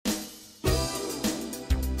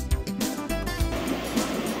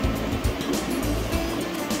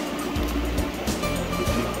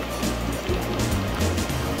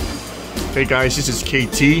Hey guys, this is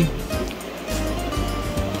KT.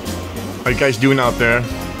 How you guys doing out there?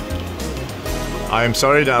 I'm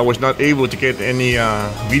sorry that I was not able to get any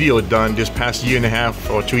video done this past year and a half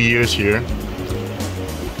or 2 years here.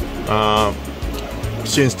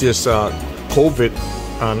 Since this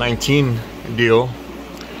COVID-19 deal.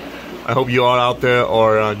 I hope you all out there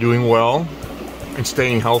are doing well and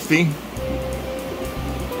staying healthy.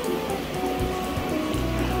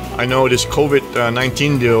 I know this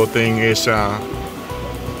COVID-19 deal thing is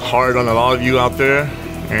hard on a lot of you out there,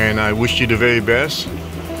 and I wish you the very best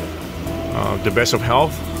of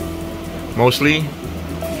health mostly,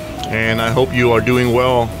 and I hope you are doing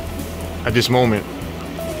well at this moment.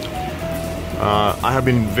 I have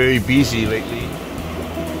been very busy lately.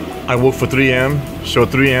 I work for 3M, so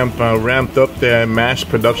 3M ramped up their mass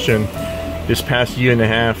production this past year and a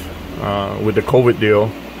half with the COVID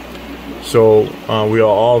deal. So we are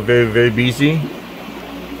all very busy,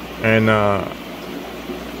 and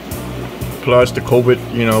plus the COVID,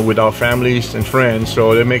 you know, with our families and friends,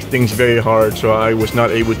 so that makes things very hard. So I was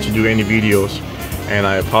not able to do any videos, and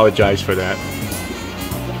I apologize for that.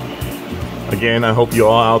 Again, I hope you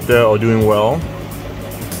all out there are doing well,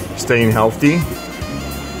 staying healthy.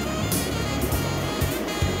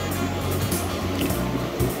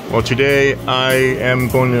 Well, today I am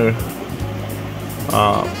going to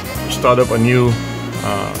start up a new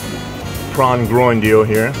prawn growing deal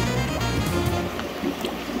here.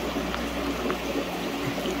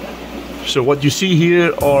 So what you see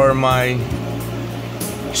here are my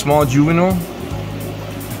small juvenile.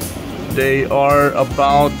 They are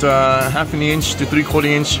about half an inch to 3/4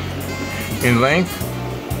 inch in length.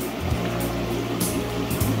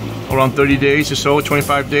 Around 30 days or so,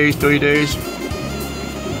 25 days, 30 days.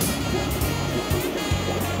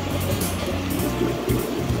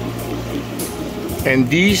 And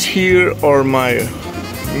these here are my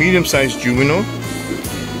medium-sized juvenile.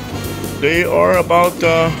 They are about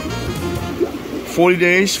 40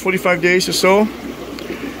 days, 45 days or so.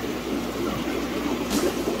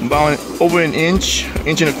 About over an inch,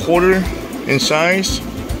 inch and a quarter in size.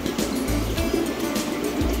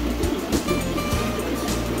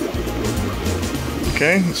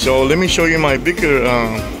 Okay, so let me show you my bigger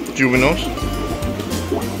juveniles.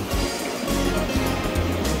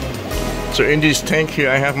 So in this tank here,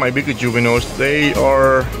 I have my bigger juveniles. They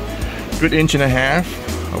are a good inch and a half,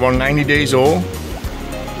 about 90 days old.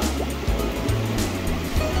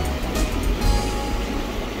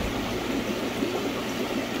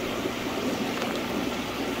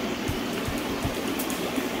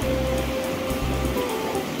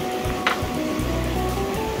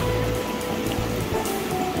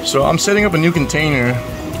 So I'm setting up a new container,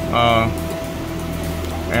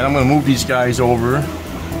 and I'm going to move these guys over.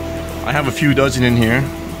 I have a few dozen in here.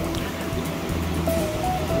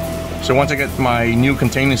 So once I get my new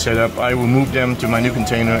container set up, I will move them to my new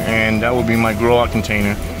container, and that will be my grow out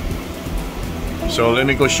container. So let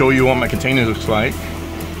me go show you what my container looks like.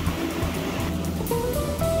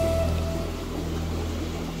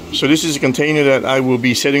 So this is a container that I will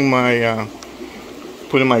be setting my,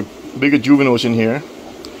 putting my bigger juveniles in here.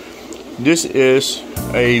 This is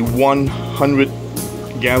a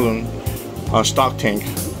 100-gallon stock tank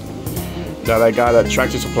that I got at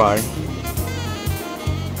Tractor Supply.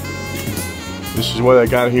 This is what I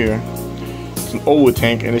got here. It's an oval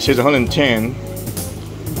tank, and it says 110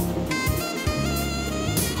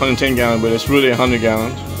 gallon, but it's really 100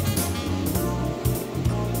 gallons.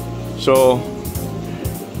 So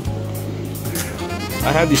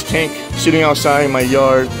I had this tank sitting outside in my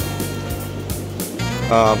yard,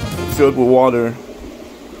 filled with water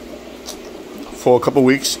for a couple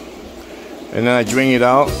weeks, and then I drained it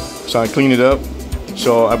out. So I cleaned it up.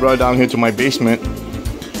 So I brought it down here to my basement.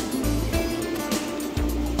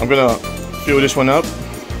 I'm gonna fill this one up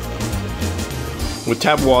with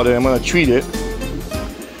tap water. I'm gonna treat it,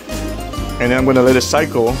 and then I'm gonna let it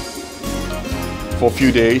cycle for a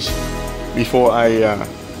few days before I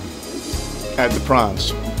add the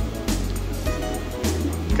prawns.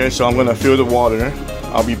 Okay, so I'm gonna fill the water.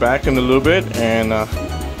 I'll be back in a little bit and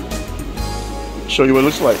show you what it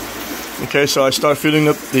looks like. Okay, so I start filling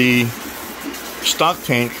up the stock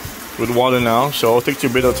tank with water now, so it'll take you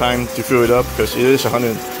a bit of time to fill it up because it is a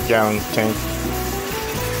 100-gallon tank.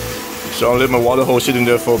 So I'll let my water hose sit in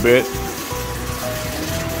there for a bit.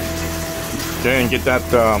 Okay, and get that,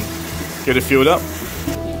 get it filled up.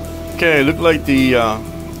 Okay, it looks like the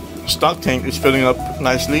stock tank is filling up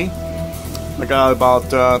nicely. I got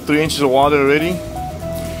about 3 inches of water already.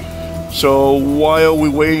 So while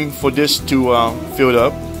we're waiting for this to fill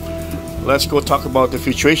up, let's go talk about the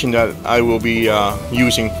filtration that I will be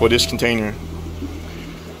using for this container.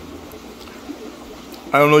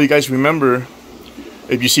 I don't know if you guys remember,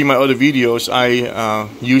 if you see my other videos, I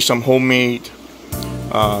use some homemade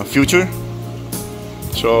filter.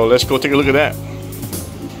 So let's go take a look at that.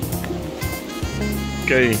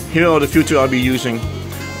 Okay, here are the filter I'll be using.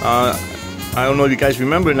 I don't know if you guys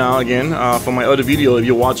remember now again, from my other video, if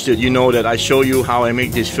you watched it, you know that I show you how I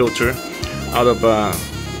make this filter out of a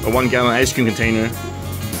 1 gallon ice cream container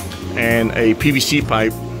and a PVC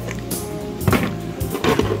pipe.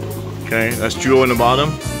 Okay, that's drill in the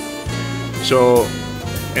bottom. So,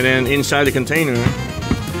 and then inside the container,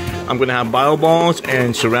 I'm gonna have bio balls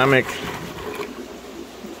and ceramic,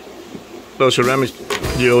 little ceramic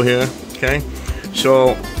deal here. Okay,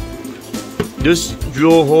 so this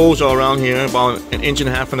drill holes are around here, about 1.5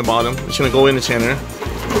 inches from the bottom. It's gonna go in the center,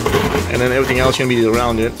 and then everything else gonna be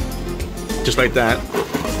around it, just like that.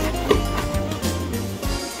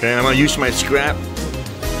 Okay, I'm gonna use my scrap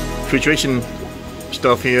filtration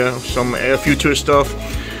stuff here, some air filter stuff,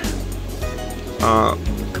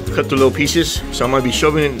 cut the little pieces. So I'm gonna be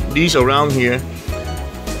shoving these around here,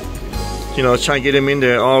 you know, trying to get them in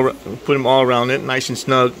there, put them all around it, nice and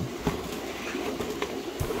snug.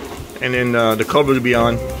 And then the cover will be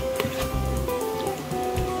on,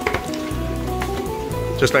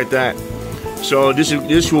 just like that. So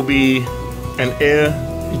this will be an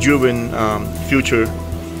air-driven filter.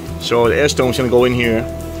 So the air stone's gonna go in here.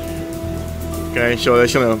 Okay, so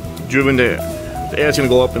that's gonna driven the air's gonna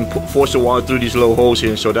go up and force the water through these little holes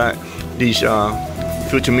here, so that these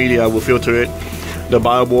filter media will filter it. The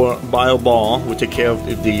bio ball will take care of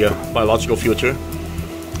the biological filter.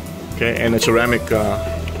 Okay, and the ceramic,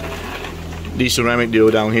 these ceramic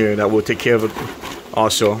deal down here, that will take care of it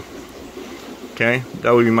also. Okay,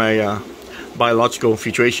 that will be my biological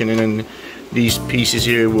filtration, and then these pieces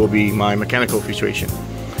here will be my mechanical filtration.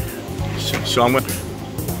 So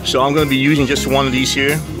I'm going to be using just one of these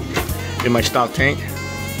here in my stock tank.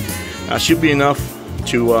 Should be enough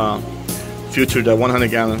to filter the 100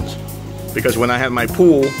 gallons, because when I have my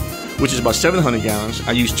pool, which is about 700 gallons,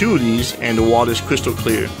 I use 2 of these and the water is crystal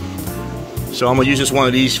clear. So I'm going to use just one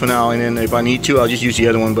of these for now, and then if I need to, I'll just use the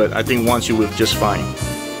other one, but I think one should work just fine.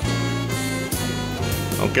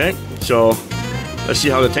 Okay, so let's see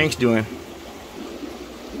how the tank's doing.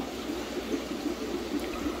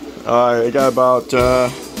 I got about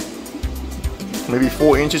maybe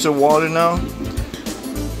 4 inches of water now.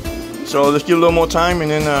 So let's give it a little more time,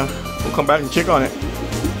 and then we'll come back and check on it.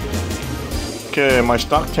 Okay, my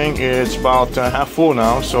stock tank is about half full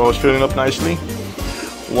now, so it's filling up nicely.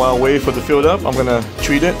 While I wait for it to fill up, I'm gonna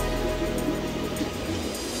treat it.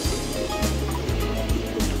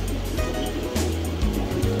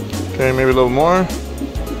 Okay, maybe a little more.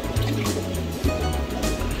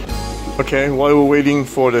 Okay, while we're waiting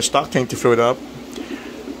for the stock tank to fill it up,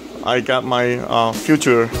 I got my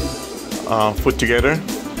filter put together.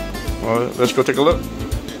 Well, let's go take a look.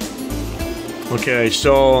 Okay,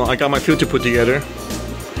 so I got my filter put together.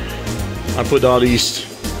 I put all these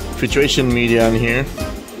filtration media in here,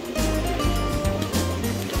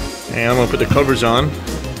 and I'm gonna put the covers on.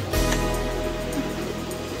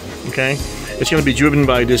 Okay, it's gonna be driven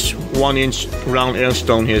by this 1-inch round air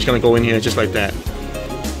stone here. It's gonna go in here just like that.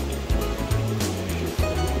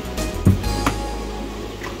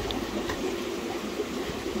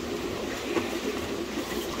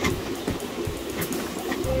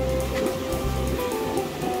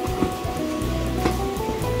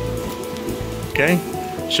 Okay,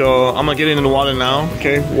 so I'm gonna get it in the water now.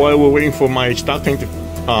 Okay, while we're waiting for my stock tank to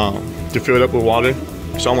fill it up with water,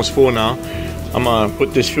 it's almost full now. I'm gonna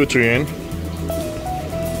put this filter in,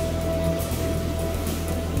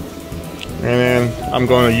 and then I'm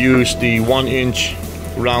gonna use the 1-inch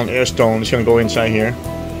round air stone. It's gonna go inside here,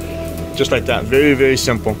 just like that. Very, very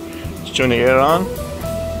simple. Just turn the air on.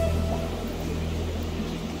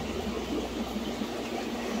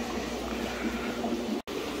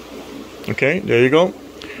 Okay, there you go.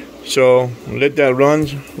 So let that run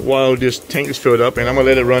while this tank is filled up, and I'm gonna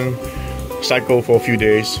let it run cycle for a few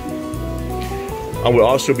days. I will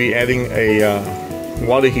also be adding a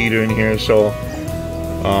water heater in here, so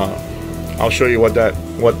I'll show you what that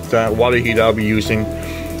water heater I'll be using.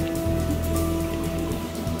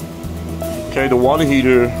 Okay, the water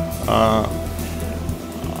heater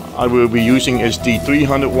I will be using is the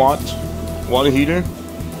 300-watt water heater.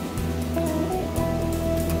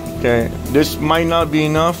 Okay, this might not be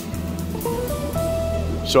enough,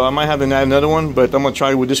 so I might have to add another one, but I'm gonna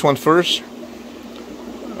try with this one first.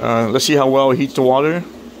 Let's see how well it heats the water.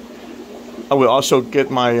 I will also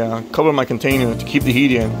get my cover my container to keep the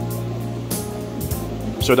heat in,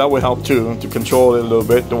 so that will help too, to control it a little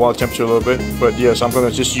bit, the water temperature a little bit. But yes, I'm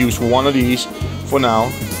gonna just use one of these for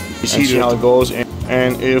now, see how it goes, and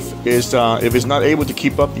and if it's not able to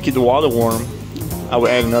keep up to keep the water warm, I will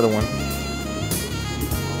add another one.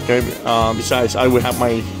 Okay. Besides, I would have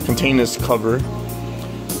my containers covered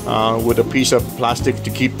with a piece of plastic to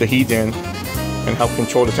keep the heat in and help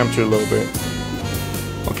control the temperature a little bit.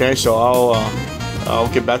 Okay, so I'll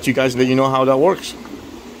get back to you guys and let you know how that works.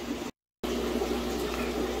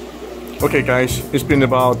 Okay guys, it's been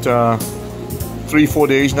about 3-4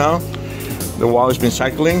 days now. The water's been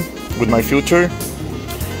cycling with my filter.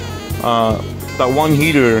 That one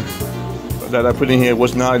heater that I put in here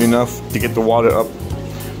was not enough to get the water up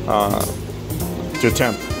to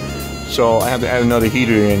temp. So I have to add another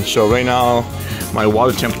heater in. So right now my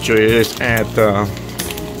water temperature is at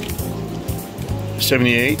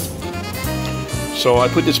 78. So I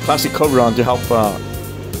put this plastic cover on to help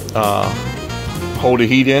hold the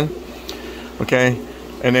heat in. Okay,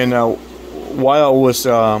 and then while I was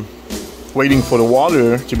waiting for the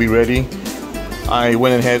water to be ready, I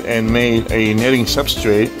went ahead and made a netting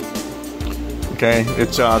substrate. Okay,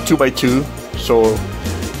 it's 2x2, so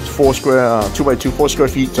 4 square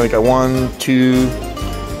feet. So I got 1, 2,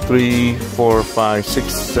 3, 4, 5,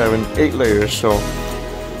 6, 7, 8 layers. So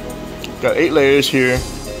got 8 layers here.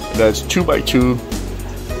 That's 2x2.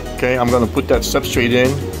 Okay, I'm gonna put that substrate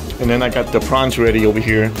in, and then I got the prawns ready over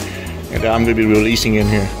here, and I'm gonna be releasing in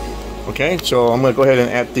here. Okay, so I'm gonna go ahead and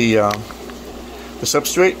add the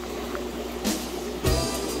substrate.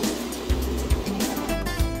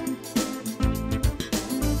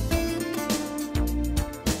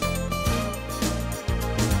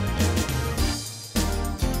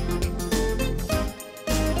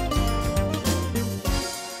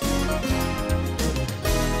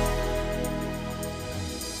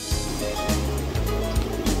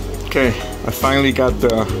 Okay, I finally got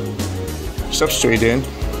the substrate in.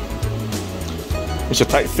 It's a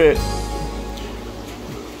tight fit,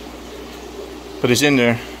 but it's in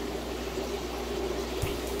there.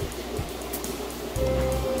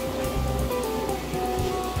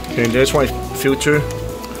 Okay, there's my filter.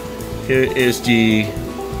 Here is the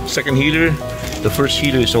second heater. The first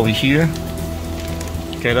heater is over here.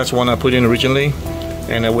 Okay, that's the one I put in originally,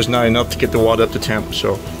 and it was not enough to get the water up to temp.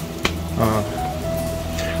 So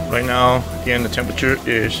right now, again, the temperature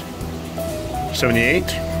is 78.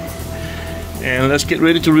 And let's get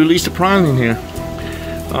ready to release the prawn in here.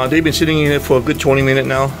 They've been sitting in here for a good 20 minutes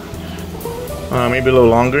now, maybe a little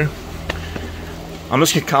longer. I'm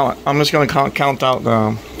just gonna count out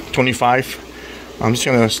 25. I'm just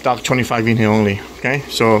gonna stock 25 in here only. Okay,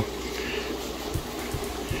 so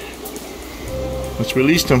let's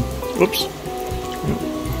release them. Oops.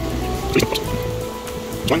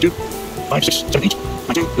 1, 2, 5, 6, 7, 8,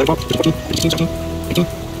 9, 10, 11, 12, 13, 14, 15, 17, 18,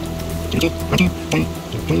 19, 20,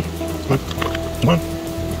 21.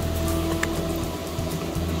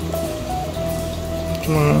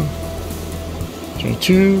 Come on.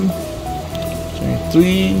 22,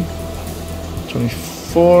 23,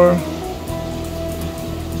 24,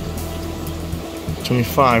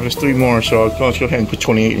 25. There's 3 more, so let's go ahead and put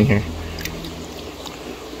 28 in here.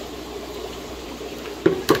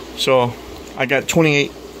 So I got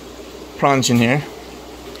 28 prawns in here.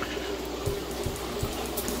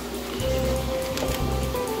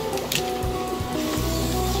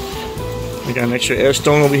 I got an extra air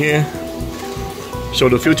stone over here. So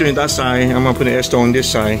the filter in that side, I'm gonna put an air stone on this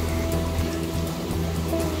side.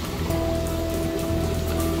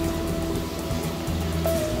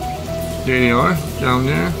 There they are, down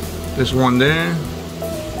there. There's one there.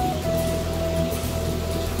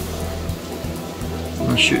 I'm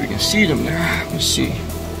not sure if you can see them there. Let's see.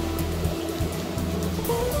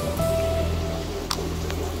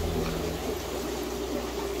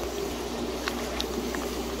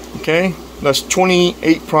 Okay, that's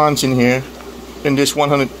 28 prawns in here in this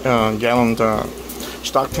 100 gallon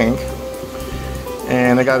stock tank.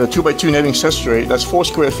 And I got a 2x2 netting substrate. That's 4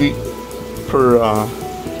 square feet per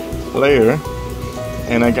layer.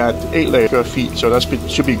 And I got 8 square feet. So that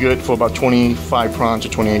should be good for about 25 prawns or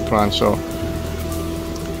 28 prawns. So,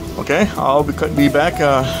 okay, I'll be back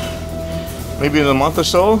maybe in a month or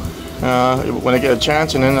so when I get a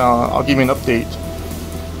chance, and then I'll give you an update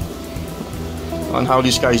on how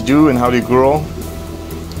these guys do and how they grow.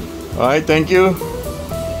 Alright, thank you.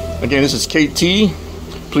 Again, this is KT.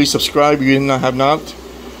 Please subscribe if you have not.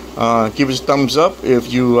 Give us a thumbs up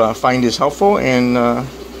if you find this helpful, and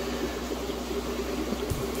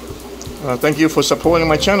thank you for supporting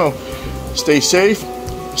my channel. Stay safe,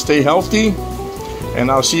 stay healthy,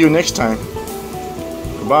 and I'll see you next time.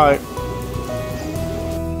 Goodbye.